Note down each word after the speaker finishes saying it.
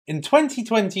In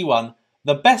 2021,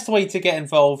 the best way to get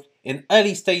involved in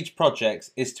early stage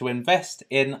projects is to invest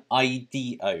in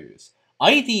IDOs.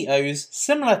 IDOs,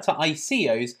 similar to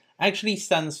ICOs, actually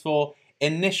stands for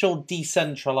Initial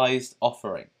Decentralized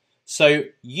Offering. So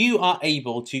you are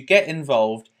able to get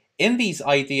involved in these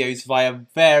IDOs via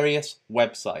various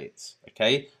websites.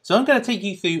 Okay, so I'm going to take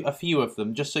you through a few of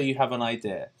them just so you have an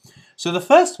idea. So the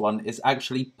first one is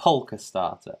actually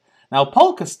Polkastarter. Now,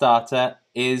 Polkastarter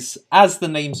is, as the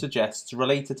name suggests,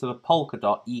 related to the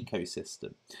Polkadot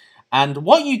ecosystem. And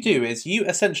what you do is you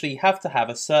essentially have to have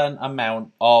a certain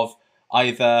amount of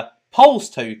either Pulse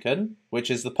token,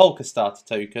 which is the Polkastarter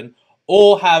token,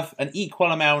 or have an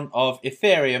equal amount of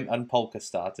Ethereum and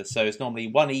Polkastarter. So it's normally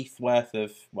 1 ETH worth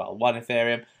of, well, 1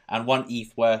 Ethereum and 1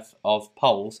 ETH worth of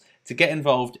Pulse to get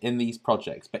involved in these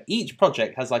projects. But each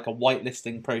project has like a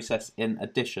whitelisting process in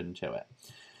addition to it.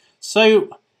 So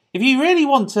if you really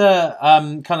want to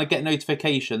kind of get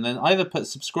notification, then either put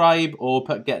subscribe or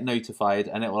put get notified,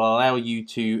 and it will allow you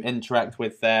to interact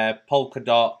with their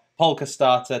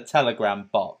Polkastarter Telegram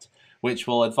bot, which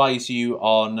will advise you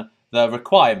on the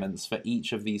requirements for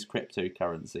each of these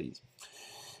cryptocurrencies.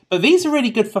 But these are really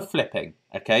good for flipping,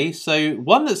 okay? So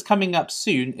one that's coming up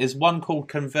soon is one called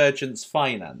Convergence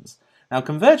Finance. Now,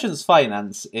 Convergence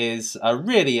Finance is a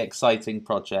really exciting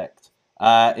project.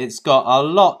 It's got a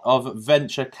lot of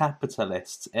venture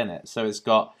capitalists in it. So it's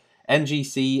got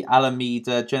NGC,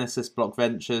 Alameda, Genesis Block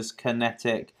Ventures,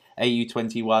 Kinetic,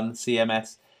 AU21,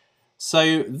 CMS.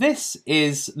 So this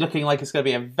is looking like it's going to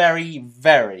be a very,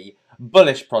 very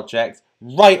bullish project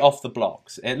right off the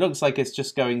blocks. It looks like it's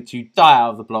just going to die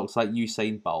out of the blocks like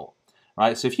Usain Bolt.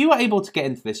 Right, so if you were able to get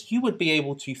into this, you would be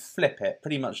able to flip it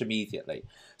pretty much immediately.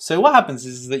 So what happens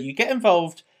is that you get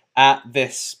involved at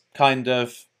this kind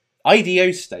of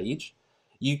IDO stage,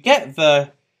 you get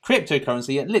the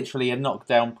cryptocurrency at literally a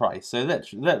knockdown price. So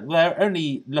they're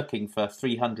only looking for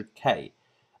 300k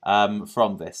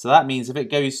from this. So that means if it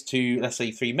goes to, let's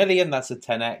say, 3 million, that's a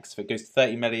 10x. If it goes to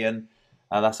 30 million,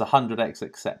 that's a 100x,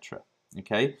 etc.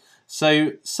 Okay,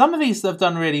 so some of these that have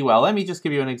done really well, let me just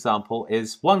give you an example,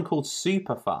 is one called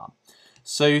Superfarm.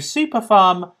 So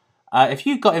Superfarm, if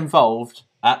you got involved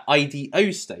at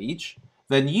IDO stage,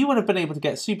 then you would have been able to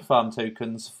get Superfarm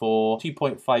tokens for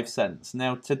 2.5 cents.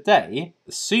 Now today,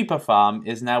 Superfarm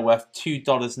is now worth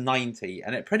 $2.90,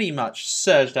 and it pretty much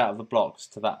surged out of the blocks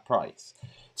to that price.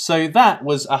 So that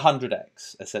was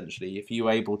 100x, essentially, if you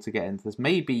were able to get into this,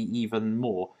 maybe even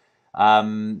more.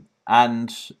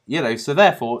 And, you know, so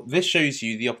therefore, this shows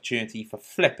you the opportunity for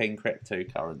flipping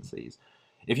cryptocurrencies.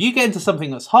 If you get into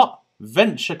something that's hot,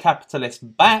 venture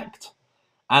capitalist backed,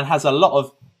 and has a lot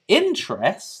of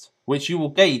interest, which you will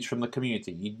gauge from the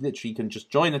community. You literally can just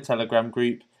join a Telegram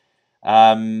group.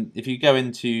 If you go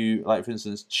into, like, for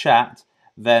instance, chat,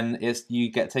 then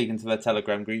you get taken to the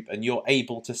Telegram group and you're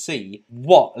able to see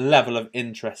what level of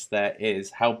interest there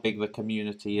is, how big the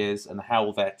community is, and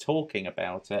how they're talking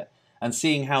about it. And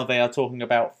seeing how they are talking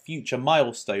about future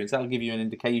milestones, that'll give you an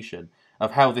indication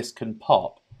of how this can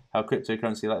pop, how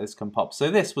cryptocurrency like this can pop. So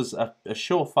this was a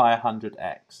surefire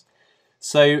 100x.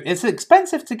 So it's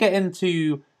expensive to get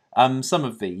into some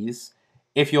of these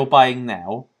if you're buying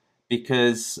now,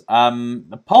 because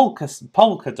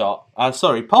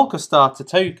Polkastarter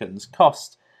tokens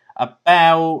cost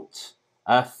about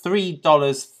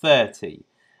 $3.30.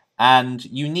 And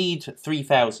you need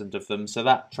 3,000 of them, so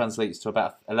that translates to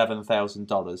about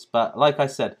 $11,000. But like I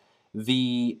said,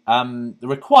 the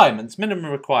requirements,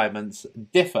 minimum requirements,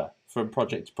 differ from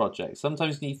project to project.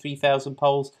 Sometimes you need 3,000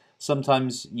 polls,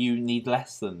 sometimes you need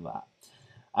less than that.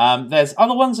 There's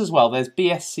other ones as well. There's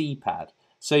BSC Pad.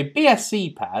 So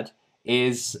BSC Pad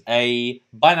is a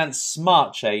Binance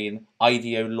Smart Chain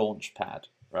IDO launch pad,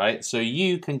 right? So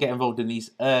you can get involved in these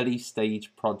early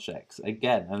stage projects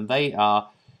again, and they are,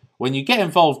 when you get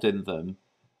involved in them,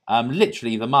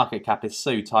 literally the market cap is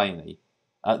so tiny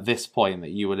at this point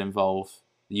that you would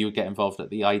get involved at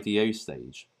the IDO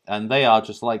stage, and they are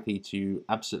just likely to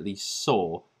absolutely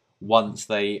soar once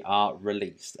they are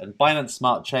released. And Binance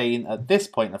Smart Chain at this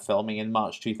point of filming in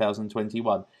March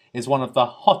 2021 is one of the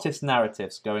hottest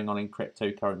narratives going on in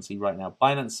cryptocurrency right now.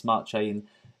 Binance Smart Chain,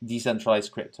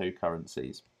 decentralized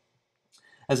cryptocurrencies.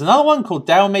 There's another one called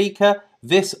DAO Maker.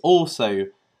 This also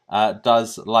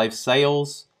does live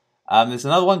sales. There's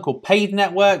another one called Paid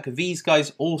Network. These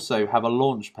guys also have a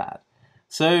launch pad.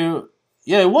 So,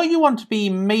 what you want to be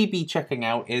maybe checking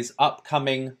out is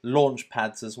upcoming launch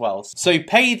pads as well. So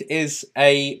Paid is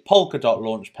a Polkadot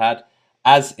launch pad,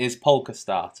 as is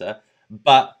Polkastarter,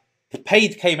 but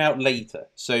Paid came out later.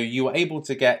 So you were able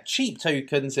to get cheap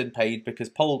tokens in Paid because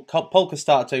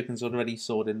Polkastarter tokens already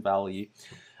soared in value.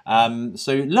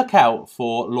 So look out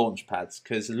for launchpads,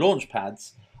 because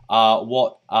launchpads are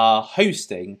what are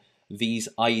hosting these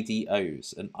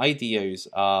IDOs, and IDOs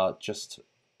are just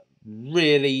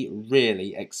really,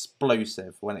 really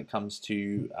explosive when it comes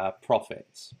to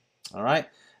profits. All right.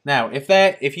 Now,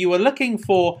 if you were looking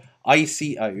for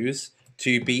ICOs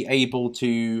to be able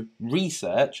to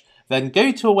research, then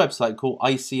go to a website called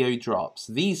ICO Drops.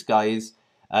 These guys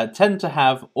tend to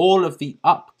have all of the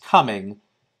upcoming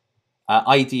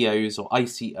IDOs or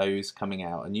ICOs coming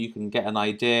out, and you can get an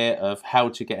idea of how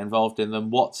to get involved in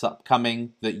them, what's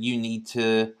upcoming that you need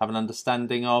to have an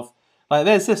understanding of. Like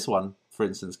there's this one, for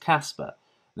instance, Casper.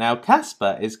 Now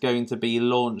Casper is going to be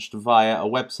launched via a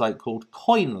website called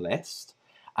CoinList,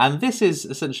 and this is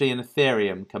essentially an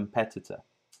Ethereum competitor,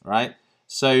 right?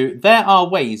 So there are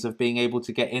ways of being able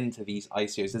to get into these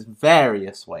ICOs. There's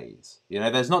various ways. You know,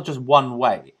 there's not just one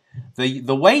way.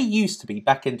 The way used to be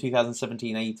back in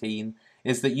 2017-18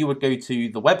 is that you would go to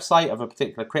the website of a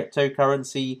particular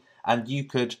cryptocurrency and you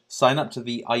could sign up to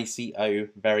the ICO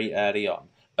very early on.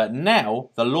 But now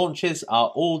the launches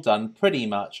are all done pretty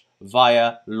much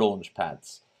via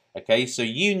launchpads. Okay, so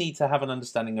you need to have an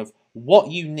understanding of what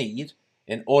you need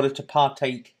in order to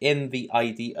partake in the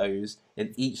IDOs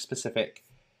in each specific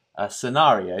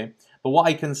scenario. But what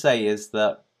I can say is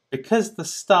that because the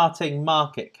starting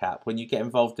market cap when you get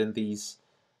involved in these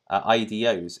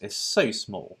IDOs is so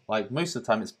small, like most of the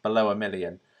time it's below $1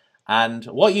 million. And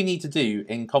what you need to do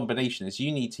in combination is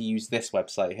you need to use this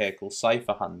website here called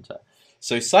Cypher Hunter.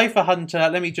 So Cypher Hunter,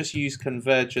 let me just use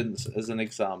Convergence as an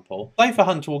example. Cypher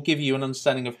Hunter will give you an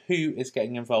understanding of who is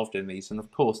getting involved in these. And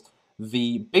of course,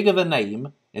 the bigger the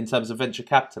name in terms of venture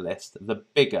capitalist, the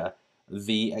bigger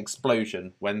the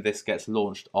explosion when this gets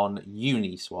launched on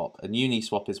Uniswap. And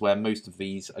Uniswap is where most of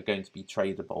these are going to be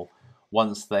tradable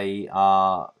once they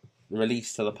are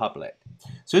released to the public.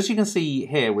 So as you can see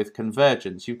here with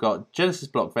Convergence, you've got Genesis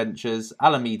Block Ventures,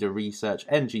 Alameda Research,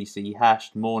 NGC,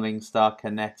 Hashed, Morningstar,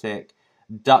 Kinetic,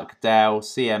 DuckDAO,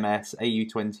 CMS,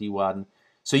 AU21.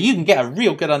 So you can get a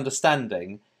real good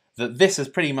understanding that this has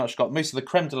pretty much got most of the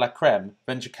creme de la creme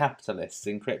venture capitalists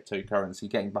in cryptocurrency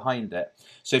getting behind it.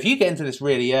 So if you get into this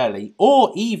really early,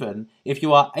 or even if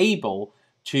you are able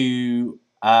to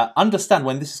understand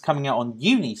when this is coming out on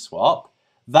Uniswap,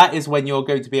 that is when you're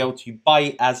going to be able to buy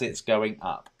it as it's going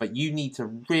up. But you need to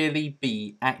really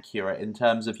be accurate in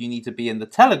terms of you need to be in the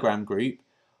Telegram group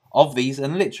of these,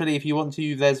 and literally if you want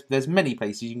to, there's many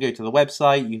places. You can go to the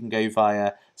website, you can go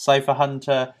via Cypher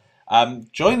Hunter,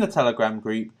 join the Telegram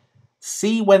group,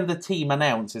 see when the team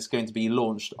announce it's going to be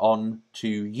launched on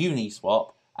to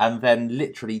Uniswap, and then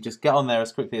literally just get on there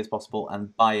as quickly as possible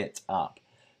and buy it up.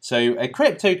 So a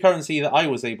cryptocurrency that I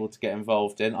was able to get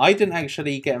involved in, I didn't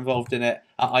actually get involved in it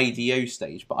at IDO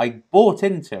stage, but I bought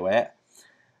into it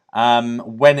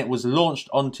when it was launched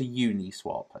onto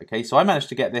Uniswap. Okay, so I managed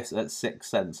to get this at 6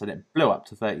 cents and it blew up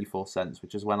to 34 cents,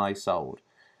 which is when I sold.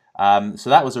 So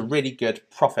that was a really good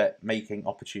profit-making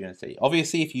opportunity.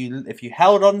 Obviously, if you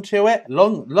held on to it,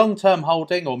 long-term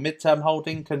holding or mid-term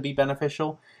holding can be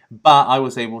beneficial. But I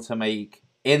was able to make,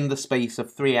 in the space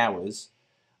of 3 hours,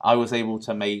 I was able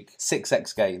to make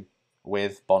 6x gain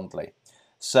with Bondly.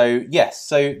 So yes,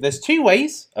 so there's 2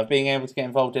 ways of being able to get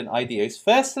involved in IDOs.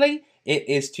 Firstly, it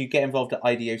is to get involved at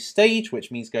IDO stage,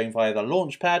 which means going via the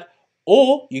launchpad,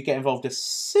 or you get involved as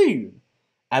soon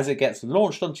as it gets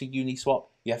launched onto Uniswap.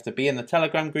 You have to be in the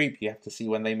Telegram group, you have to see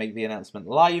when they make the announcement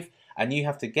live, and you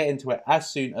have to get into it as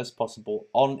soon as possible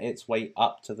on its way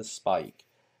up to the spike.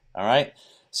 All right?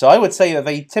 So I would say that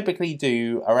they typically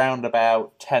do around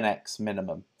about 10x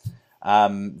minimum,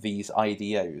 these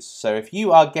IDOs. So if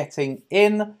you are getting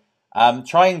in,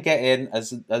 try and get in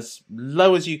as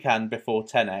low as you can before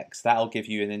 10x. That'll give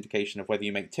you an indication of whether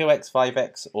you make 2x,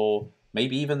 5x, or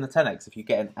maybe even the 10x if you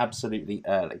get in absolutely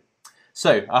early.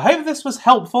 So I hope this was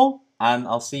helpful, and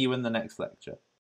I'll see you in the next lecture.